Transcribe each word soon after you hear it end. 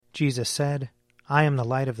Jesus said, I am the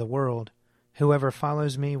light of the world. Whoever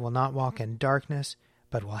follows me will not walk in darkness,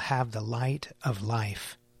 but will have the light of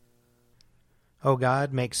life. O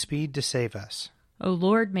God, make speed to save us. O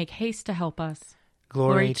Lord, make haste to help us.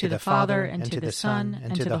 Glory to the Father, and to the Son,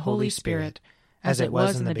 and to the Holy Spirit, as it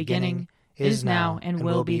was in the beginning, is now, and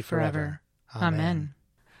will be forever. Amen.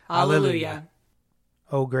 Alleluia.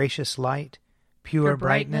 O gracious light, pure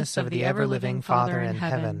brightness of the ever-living Father in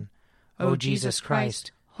heaven, O Jesus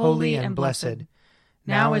Christ, holy and blessed,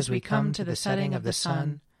 now as we come to the setting of the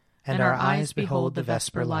sun, and our eyes behold the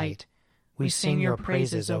vesper light, we sing your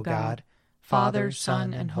praises, O God, Father,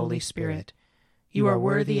 Son, and Holy Spirit. You are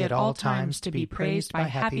worthy at all times to be praised by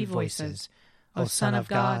happy voices, O Son of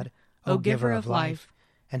God, O Giver of life,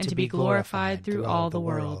 and to be glorified through all the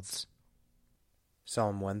worlds.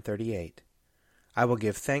 Psalm 138. I will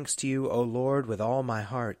give thanks to you, O Lord, with all my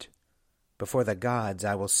heart. Before the gods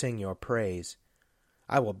I will sing your praise.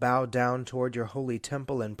 I will bow down toward your holy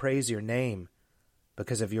temple and praise your name,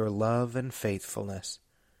 because of your love and faithfulness.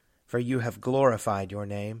 For you have glorified your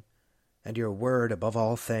name, and your word above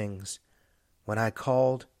all things. When I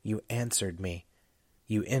called, you answered me.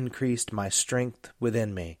 You increased my strength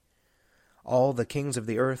within me. All the kings of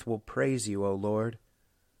the earth will praise you, O Lord,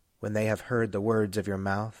 when they have heard the words of your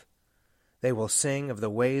mouth. They will sing of the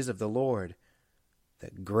ways of the Lord,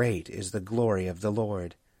 that great is the glory of the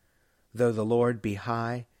Lord. Though the Lord be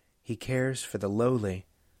high, he cares for the lowly.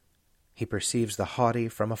 He perceives the haughty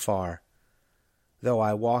from afar. Though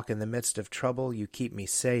I walk in the midst of trouble, you keep me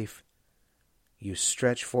safe. You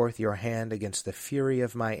stretch forth your hand against the fury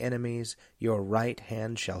of my enemies. Your right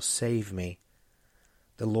hand shall save me.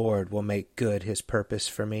 The Lord will make good his purpose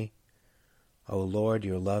for me. O Lord,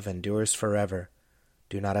 your love endures forever.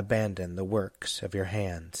 Do not abandon the works of your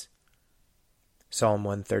hands. Psalm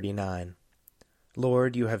 139.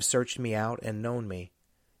 Lord, you have searched me out and known me.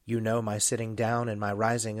 You know my sitting down and my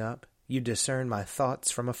rising up. You discern my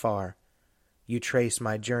thoughts from afar. You trace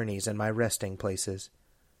my journeys and my resting places,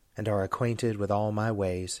 and are acquainted with all my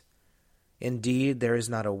ways. Indeed, there is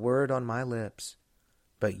not a word on my lips,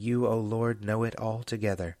 but you, O Lord, know it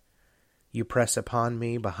altogether. You press upon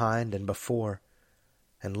me behind and before,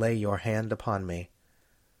 and lay your hand upon me.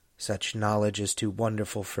 Such knowledge is too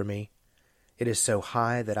wonderful for me. It is so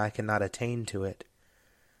high that I cannot attain to it.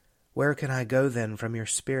 Where can I go then from your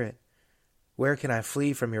spirit? Where can I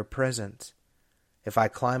flee from your presence? If I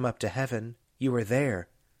climb up to heaven, you are there.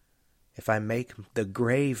 If I make the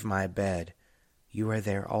grave my bed, you are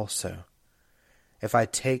there also. If I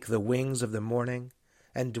take the wings of the morning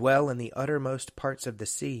and dwell in the uttermost parts of the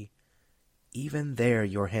sea, even there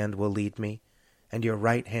your hand will lead me, and your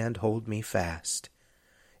right hand hold me fast.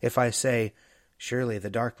 If I say, surely the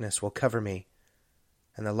darkness will cover me,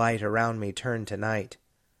 and the light around me turn to night.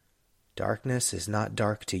 Darkness is not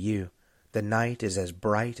dark to you. The night is as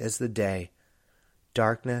bright as the day.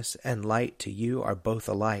 Darkness and light to you are both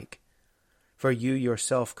alike. For you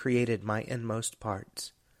yourself created my inmost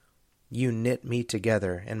parts. You knit me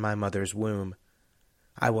together in my mother's womb.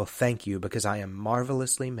 I will thank you because I am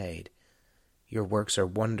marvelously made. Your works are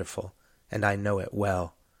wonderful, and I know it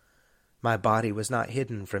well. My body was not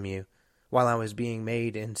hidden from you, while I was being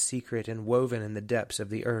made in secret and woven in the depths of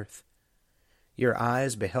the earth. Your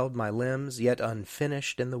eyes beheld my limbs, yet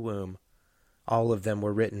unfinished in the womb. All of them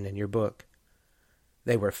were written in your book.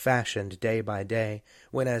 They were fashioned day by day,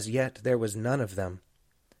 when as yet there was none of them.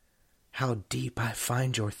 How deep I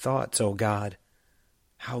find your thoughts, O God!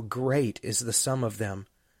 How great is the sum of them!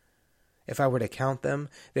 If I were to count them,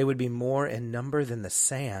 they would be more in number than the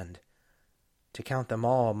sand. To count them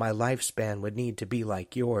all, my lifespan would need to be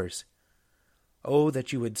like yours. Oh,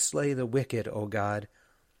 that you would slay the wicked, O God!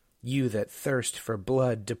 You that thirst for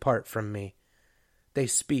blood, depart from me. They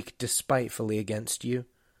speak despitefully against you.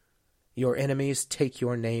 Your enemies take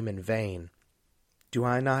your name in vain. Do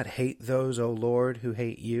I not hate those, O Lord, who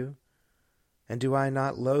hate you? And do I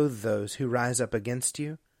not loathe those who rise up against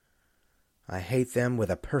you? I hate them with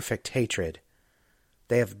a perfect hatred.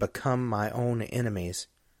 They have become my own enemies.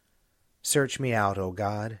 Search me out, O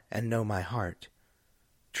God, and know my heart.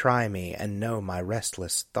 Try me and know my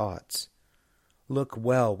restless thoughts. Look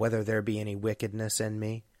well whether there be any wickedness in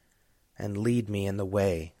me, and lead me in the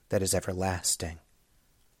way that is everlasting.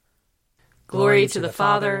 Glory to the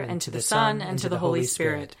Father, and to the Son, and to the Holy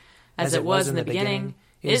Spirit, as it was in the beginning,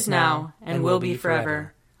 is now, and will be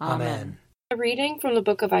forever. Amen. A reading from the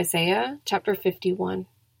book of Isaiah, chapter 51.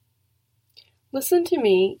 Listen to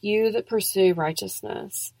me, you that pursue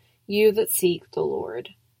righteousness, you that seek the Lord.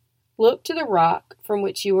 Look to the rock from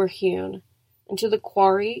which you were hewn, and to the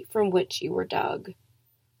quarry from which you were dug.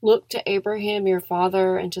 Look to Abraham your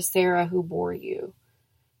father, and to Sarah who bore you.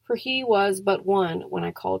 For he was but one when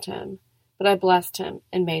I called him, but I blessed him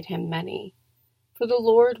and made him many. For the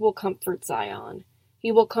Lord will comfort Zion.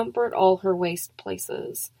 He will comfort all her waste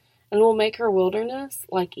places, and will make her wilderness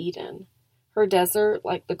like Eden, her desert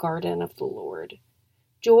like the garden of the Lord.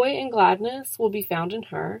 Joy and gladness will be found in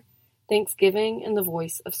her, thanksgiving and the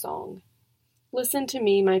voice of song. Listen to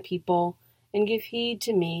me, my people, and give heed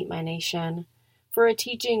to me, my nation. For a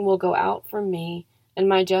teaching will go out from me, and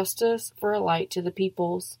my justice for a light to the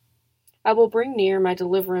peoples. I will bring near my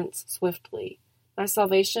deliverance swiftly. My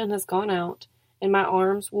salvation has gone out, and my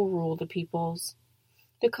arms will rule the peoples.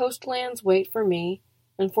 The coastlands wait for me,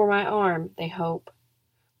 and for my arm they hope.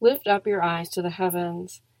 Lift up your eyes to the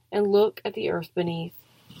heavens, and look at the earth beneath.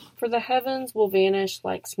 For the heavens will vanish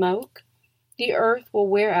like smoke, the earth will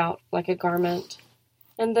wear out like a garment,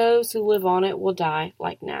 and those who live on it will die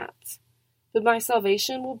like gnats. But my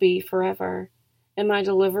salvation will be forever, and my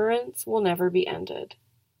deliverance will never be ended.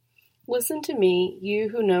 Listen to me, you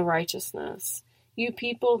who know righteousness, you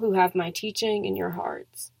people who have my teaching in your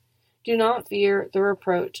hearts. Do not fear the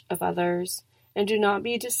reproach of others, and do not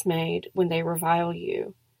be dismayed when they revile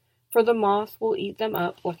you. For the moth will eat them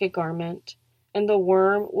up like a garment, and the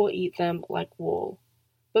worm will eat them like wool.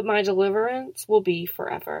 But my deliverance will be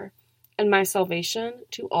forever, and my salvation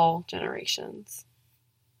to all generations.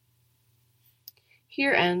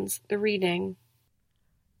 Here ends the reading.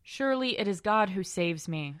 Surely it is God who saves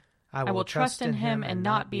me. I will trust in him and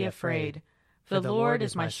not be afraid. For the Lord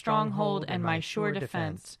is my stronghold and my sure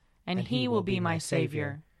defense, and he will be my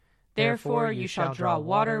Savior. Therefore you shall draw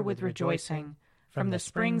water with rejoicing from the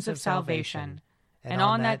springs of salvation. And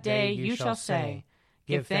on that day you shall say,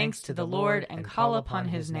 Give thanks to the Lord and call upon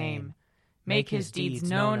his name. Make his deeds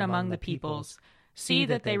known among the peoples. See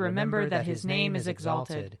that they remember that his name is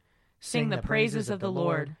exalted. Sing the praises of the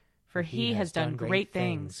Lord, for he has done great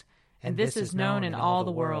things, and this is known in all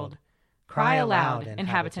the world. Cry aloud,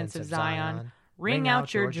 inhabitants of Zion, ring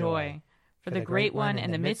out your joy, for the great one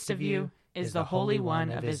in the midst of you is the Holy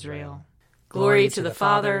One of Israel. Glory to the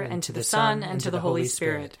Father, and to the Son, and to the Holy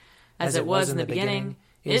Spirit, as it was in the beginning,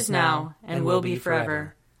 is now, and will be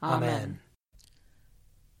forever. Amen.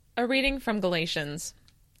 A reading from Galatians.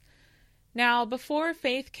 Now, before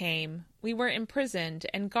faith came, we were imprisoned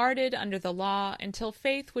and guarded under the law until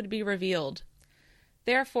faith would be revealed.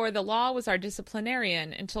 Therefore the law was our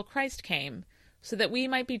disciplinarian until Christ came, so that we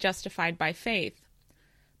might be justified by faith.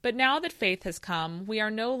 But now that faith has come, we are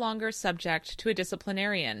no longer subject to a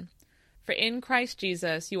disciplinarian. For in Christ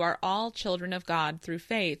Jesus you are all children of God through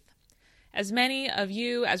faith. As many of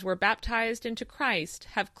you as were baptized into Christ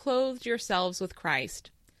have clothed yourselves with Christ.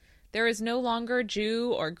 There is no longer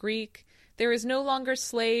Jew or Greek, there is no longer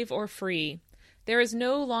slave or free, there is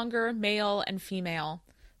no longer male and female,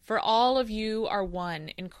 for all of you are one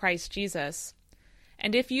in Christ Jesus.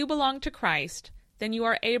 And if you belong to Christ, then you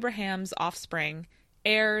are Abraham's offspring,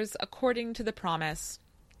 heirs according to the promise.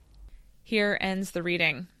 Here ends the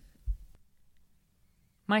reading.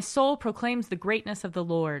 My soul proclaims the greatness of the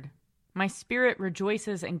Lord. My spirit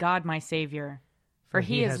rejoices in God my Savior, for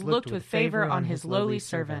he has looked with favor on his lowly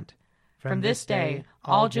servant. From this day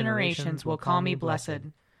all generations will call me blessed.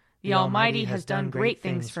 The Almighty has done great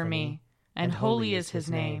things for me, and holy is his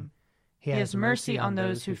name. He has mercy on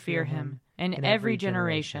those who fear him, in every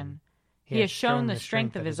generation. He has shown the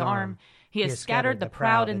strength of his arm. He has scattered the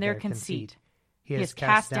proud in their conceit. He has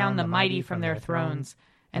cast down the mighty from their thrones,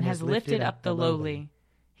 and has lifted up the lowly.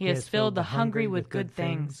 He has filled the hungry with good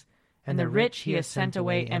things, and the rich he has sent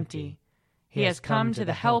away empty. He has come to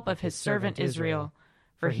the help of his servant Israel,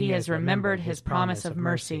 for he has remembered his promise of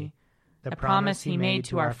mercy, the promise he made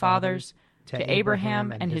to our fathers, to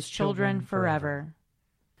Abraham and his children forever.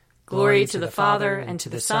 Glory to the Father, and to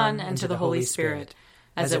the Son, and to the Holy Spirit,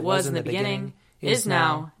 as it was in the beginning, is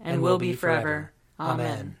now, and will be forever.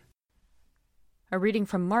 Amen. A reading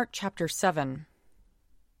from Mark chapter 7.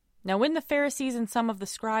 Now when the Pharisees and some of the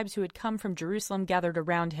scribes who had come from Jerusalem gathered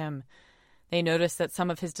around him, they noticed that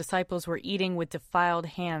some of his disciples were eating with defiled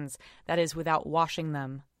hands, that is, without washing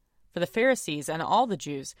them. For the Pharisees and all the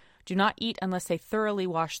Jews do not eat unless they thoroughly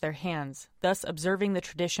wash their hands, thus observing the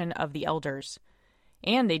tradition of the elders.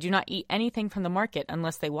 And they do not eat anything from the market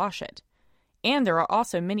unless they wash it. And there are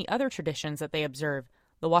also many other traditions that they observe,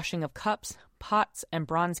 the washing of cups, pots, and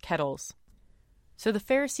bronze kettles. So the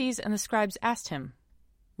Pharisees and the scribes asked him,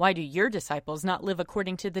 Why do your disciples not live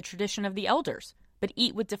according to the tradition of the elders, but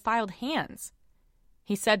eat with defiled hands?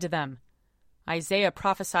 He said to them, Isaiah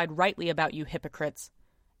prophesied rightly about you hypocrites.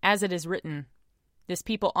 As it is written, This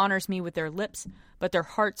people honors me with their lips, but their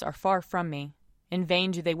hearts are far from me. In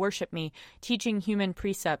vain do they worship me, teaching human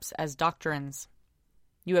precepts as doctrines.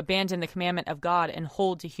 You abandon the commandment of God and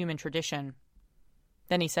hold to human tradition."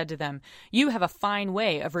 Then he said to them, "You have a fine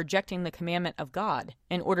way of rejecting the commandment of God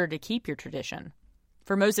in order to keep your tradition.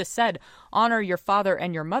 For Moses said, 'Honor your father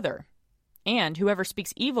and your mother,' and whoever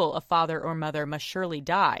speaks evil of father or mother must surely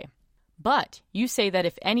die. But you say that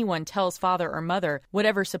if anyone tells father or mother,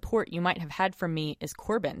 'Whatever support you might have had from me is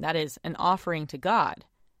Corban,' that is, an offering to God,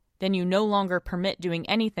 then you no longer permit doing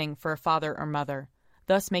anything for a father or mother,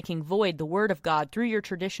 thus making void the word of God through your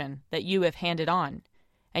tradition that you have handed on.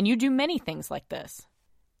 And you do many things like this."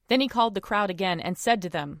 Then he called the crowd again and said to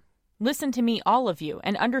them, "Listen to me, all of you,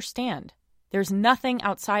 and understand. There's nothing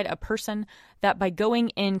outside a person that by going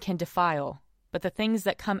in can defile, but the things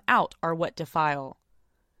that come out are what defile."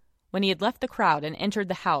 When he had left the crowd and entered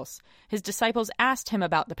the house, his disciples asked him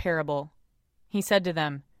about the parable. He said to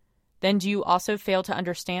them, "Then do you also fail to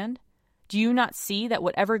understand? Do you not see that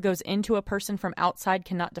whatever goes into a person from outside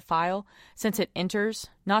cannot defile, since it enters,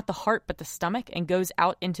 not the heart but the stomach, and goes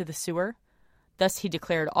out into the sewer?" Thus he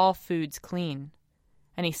declared all foods clean.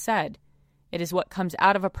 And he said, "It is what comes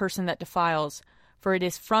out of a person that defiles, for it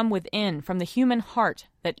is from within, from the human heart,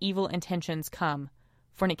 that evil intentions come: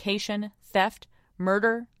 fornication, theft,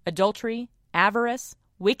 murder, adultery, avarice,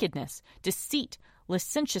 wickedness, deceit,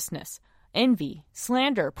 licentiousness, envy,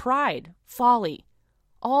 slander, pride, folly.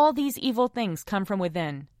 All these evil things come from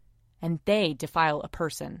within, and they defile a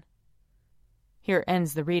person." Here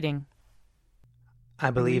ends the reading. I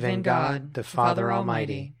believe in God, the Father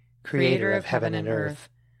Almighty, creator of heaven and earth.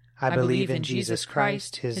 I believe in Jesus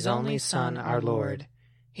Christ, his only Son, our Lord.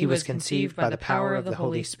 He was conceived by the power of the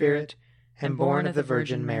Holy Spirit and born of the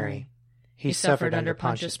Virgin Mary. He suffered under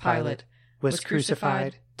Pontius Pilate, was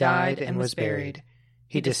crucified, died, and was buried.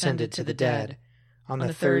 He descended to the dead. On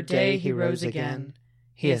the third day he rose again.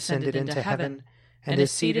 He ascended into heaven and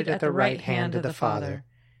is seated at the right hand of the Father.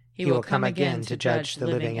 He will come again to judge the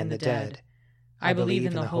living and the dead. I believe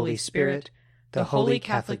in the Holy Spirit, the Holy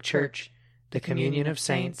Catholic Church, the communion of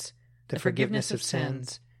saints, the forgiveness of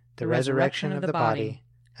sins, the resurrection of the body,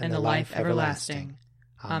 and the life everlasting.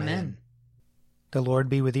 Amen. The Lord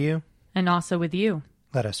be with you. And also with you.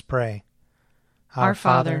 Let us pray. Our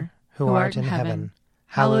Father, who art in heaven,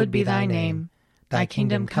 hallowed be thy name. Thy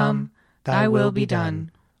kingdom come, thy will be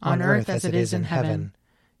done, on earth as it is in heaven.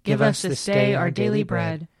 Give us this day our daily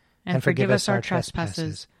bread, and forgive us our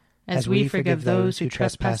trespasses, as we forgive those who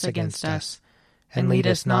trespass against us. And lead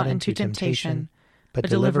us not into temptation, but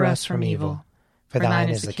deliver us from evil. For thine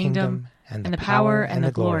is the kingdom, and the power, and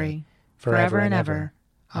the glory, forever and ever.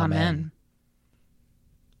 Amen.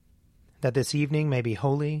 That this evening may be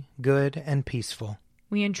holy, good, and peaceful.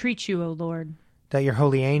 We entreat you, O Lord. That your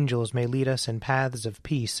holy angels may lead us in paths of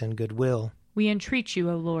peace and goodwill. We entreat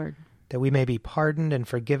you, O Lord. That we may be pardoned and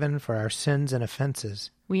forgiven for our sins and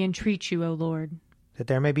offenses. We entreat you, O Lord. That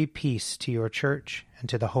there may be peace to your church and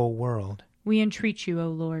to the whole world. We entreat you, O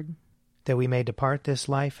Lord. That we may depart this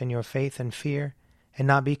life in your faith and fear, and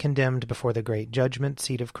not be condemned before the great judgment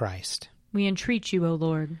seat of Christ. We entreat you, O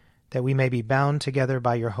Lord. That we may be bound together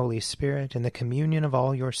by your Holy Spirit in the communion of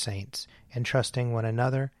all your saints, entrusting one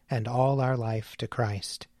another and all our life to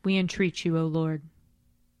Christ. We entreat you, O Lord.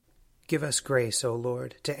 Give us grace, O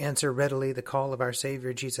Lord, to answer readily the call of our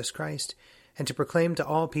Savior Jesus Christ, and to proclaim to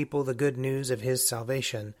all people the good news of his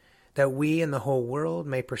salvation, that we and the whole world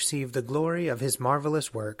may perceive the glory of his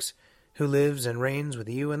marvelous works, who lives and reigns with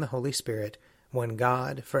you in the Holy Spirit, one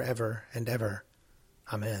God, forever and ever.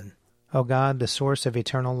 Amen. O God, the source of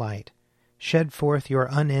eternal light, shed forth your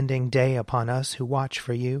unending day upon us who watch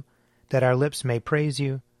for you, that our lips may praise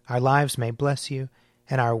you, our lives may bless you,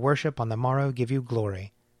 and our worship on the morrow give you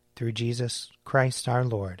glory. Through Jesus Christ our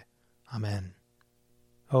Lord. Amen.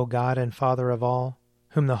 O God and Father of all,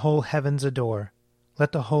 whom the whole heavens adore,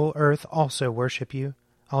 let the whole earth also worship you,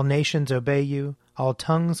 all nations obey you, all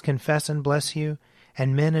tongues confess and bless you,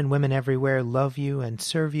 and men and women everywhere love you and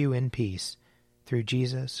serve you in peace. Through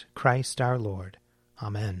Jesus Christ our Lord.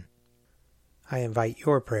 Amen. I invite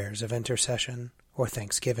your prayers of intercession or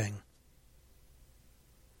thanksgiving.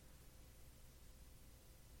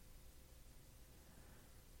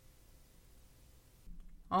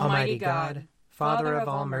 Almighty God, Father of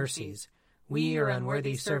all mercies, we, your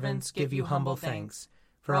unworthy servants, give you humble thanks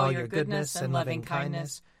for all your goodness and loving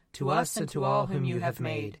kindness to us and to all whom you have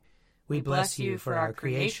made. We bless you for our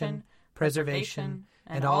creation, preservation,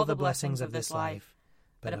 and all the blessings of this life,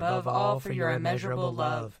 but above all for your immeasurable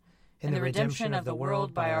love in the redemption of the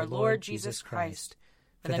world by our Lord Jesus Christ,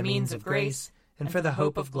 for the means of grace and for the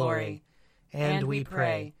hope of glory. And we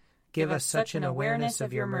pray, give us such an awareness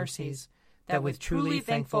of your mercies that with truly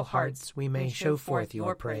thankful hearts we may show forth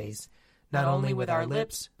your praise, not only with our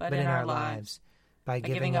lips, but in our lives. by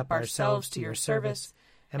giving up ourselves to your service,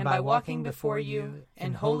 and by walking before you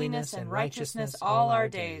in holiness and righteousness all our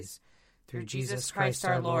days, through Jesus Christ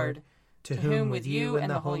our Lord, to whom with you and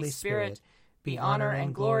the Holy Spirit be honor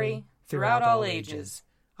and glory throughout all ages.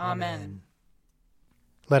 Amen.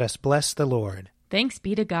 Let us bless the Lord. Thanks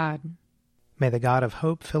be to God. May the God of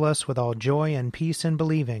hope fill us with all joy and peace in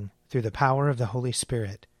believing, through the power of the Holy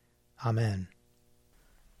Spirit. Amen.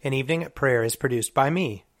 An Evening at Prayer is produced by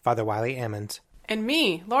me, Father Wiley Ammons. And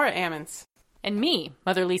me, Laura Ammons. And me,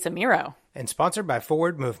 Mother Lisa Miro. And sponsored by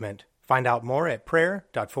Forward Movement. Find out more at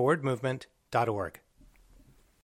prayer.forwardmovement.org.